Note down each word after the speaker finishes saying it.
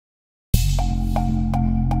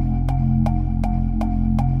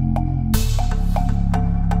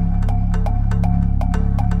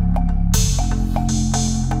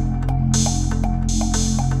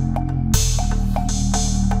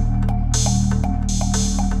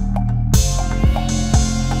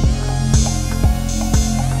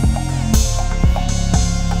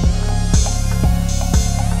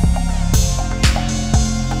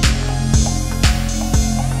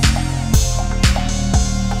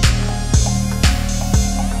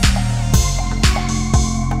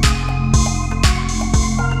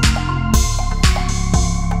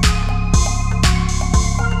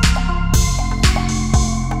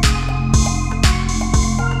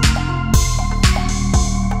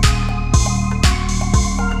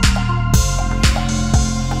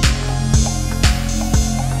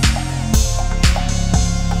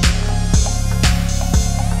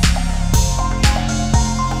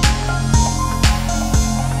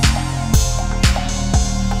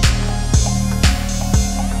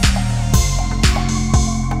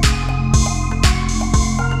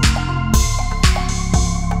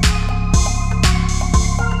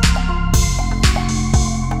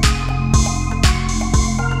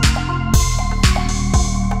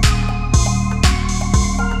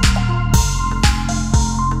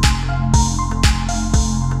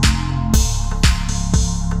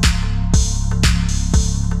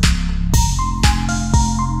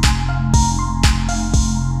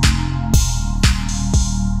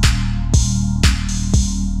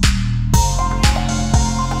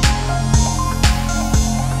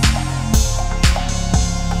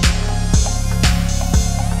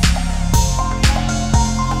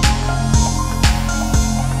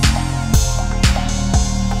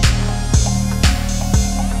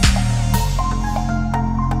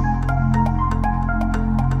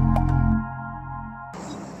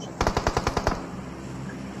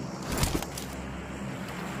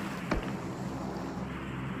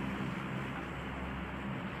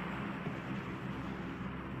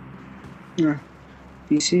Yeah,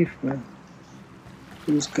 be safe, man.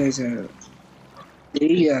 Those guys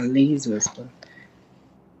they are lasers, but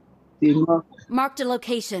they not. Marked a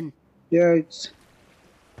location. Yeah, it's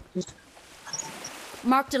just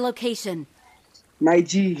Marked a location. my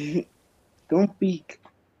G. Don't peek.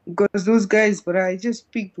 Because those guys, but I just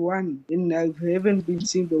picked one and I haven't been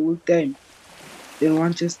seen the whole time. Then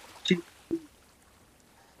one just.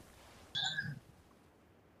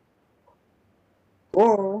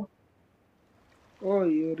 Oh, oh,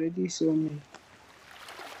 you already saw me.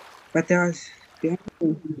 But I was. Yeah,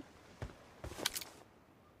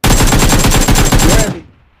 really?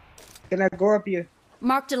 Can I go up here?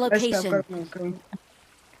 Marked a Let's stop. location. Come on, come on.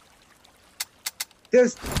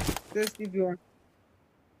 Test. Test if you want.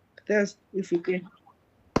 Test if you can.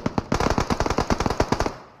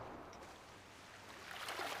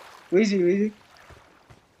 Where is he? Where is he?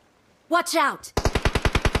 Watch out!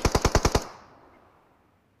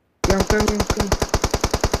 Come, come, come, come.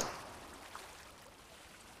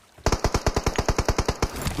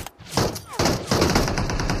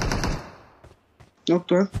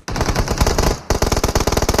 Knocked one.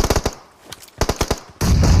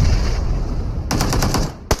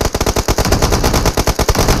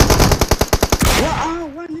 Wow,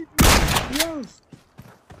 one hit. Yes.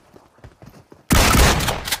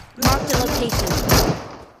 Marked a location.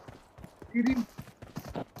 Hit him.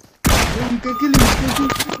 Yeah, you can kill him. You can kill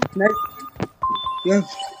him. Nice. Yes.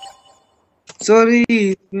 Sorry.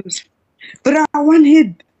 Yes. But one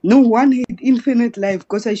hit. No, one hit. Infinite life.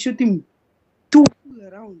 Because I shoot him two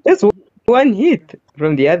around. That's one hit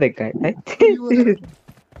from the other guy.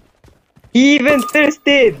 He even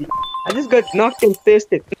thirsted. I just got knocked and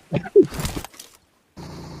thirsted.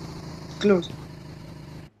 Close.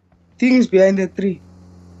 Things behind the tree.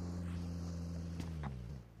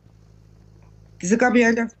 There's a car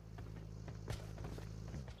behind us.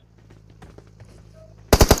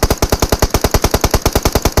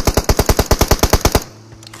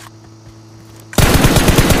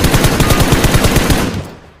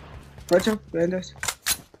 Watch out, behind us.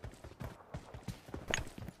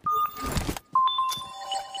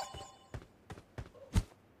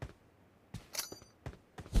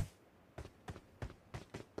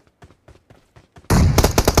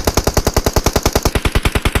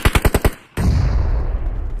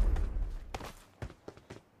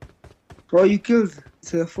 Oh, you killed.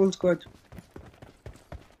 It's a full squad.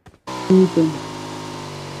 Open.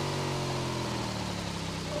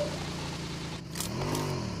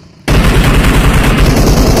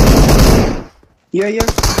 Yeah, yeah.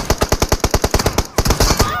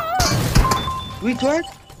 Wait, what?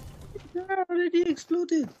 Yeah, already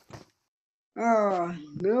exploded. Oh,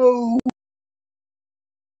 no.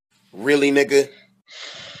 Really, nigga?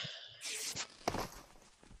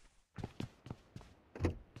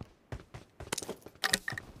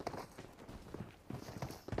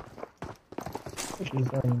 He's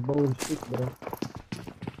on bullshit, bro.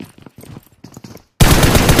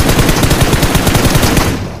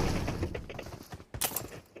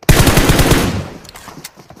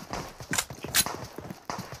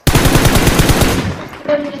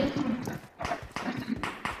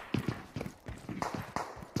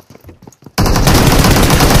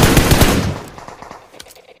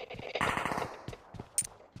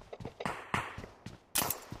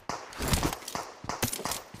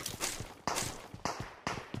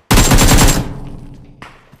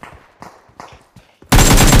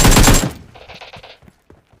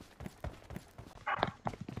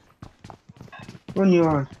 On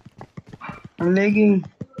your. I'm lagging.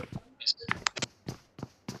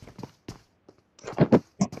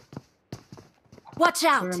 Watch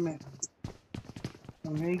Where out! am I?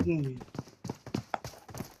 I'm lagging.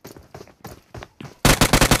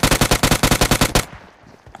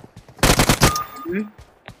 Hmm?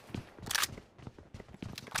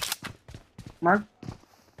 Mark?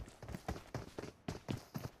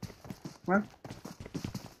 Mark?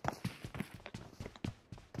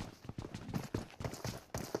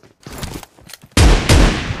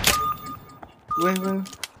 Where?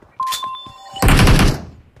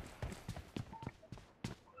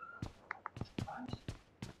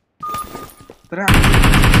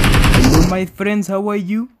 Hello my friends, how are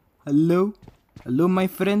you? Hello my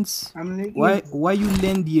friends. I'm lagging. Why you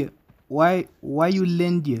land here? Why you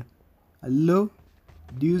land here? Hello?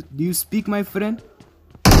 Do you speak, my friend?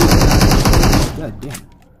 God damn.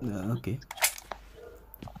 Okay.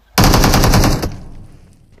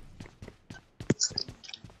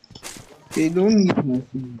 They don't need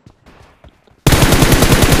nothing.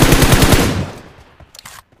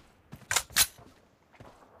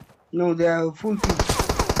 No, they are full team.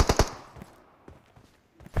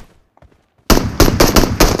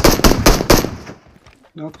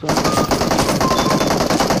 No problem.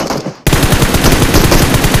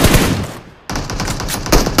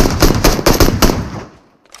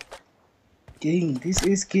 Dang, this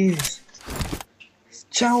is kids.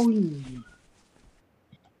 Chowing.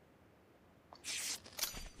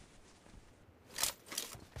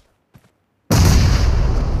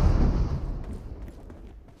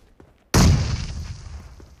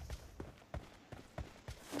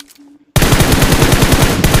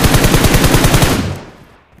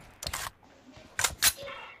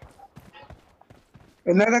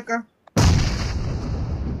 Another car.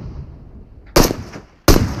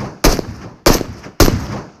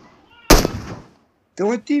 They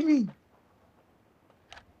were teaming.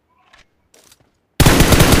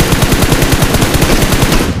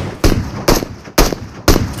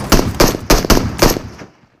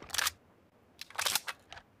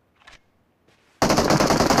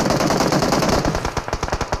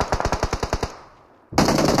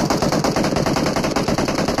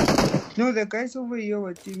 No, the guys over here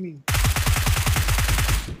were teaming.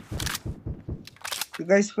 The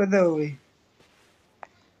guys further away.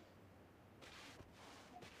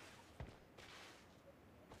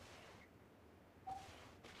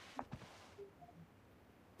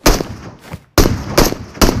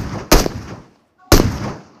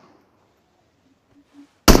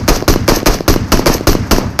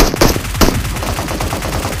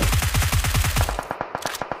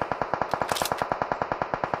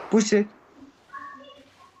 Push it.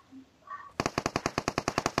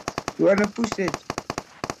 You wanna push it?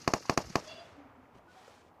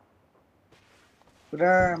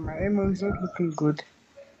 Bruh, my ammo is not looking good.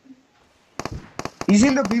 He's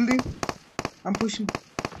in the building. I'm pushing.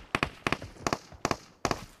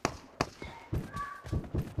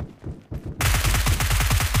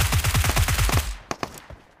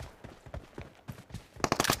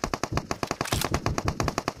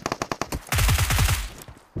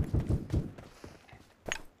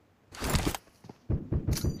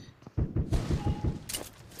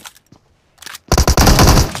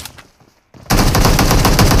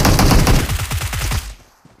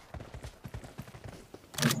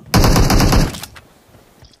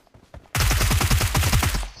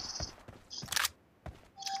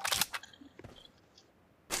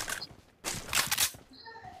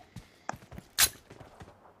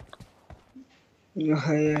 No,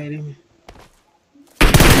 I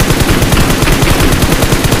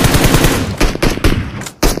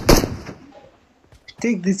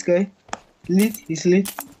take this guy. Lit, he's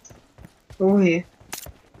lit. Over here.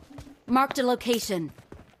 Marked a location.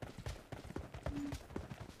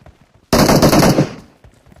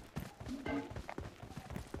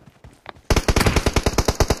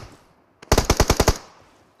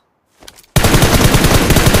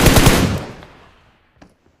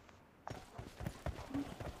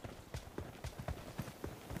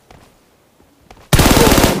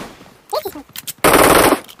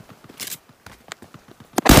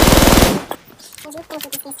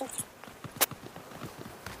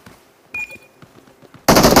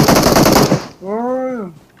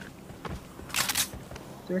 Oh,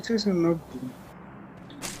 that is not good.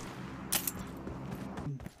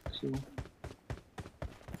 So,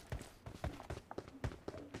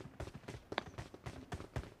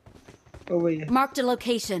 over here. Marked a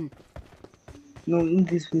location. No, in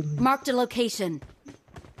this building. Marked a location.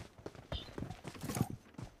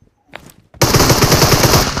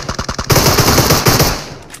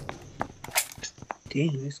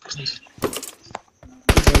 Dang, this guy.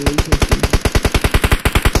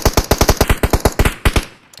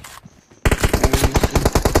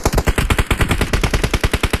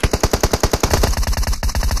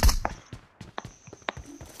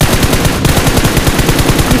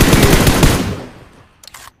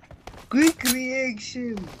 Quick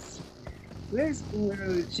reactions. Let's go,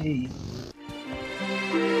 LG.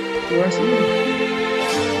 What's it?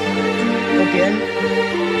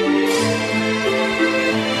 Okay.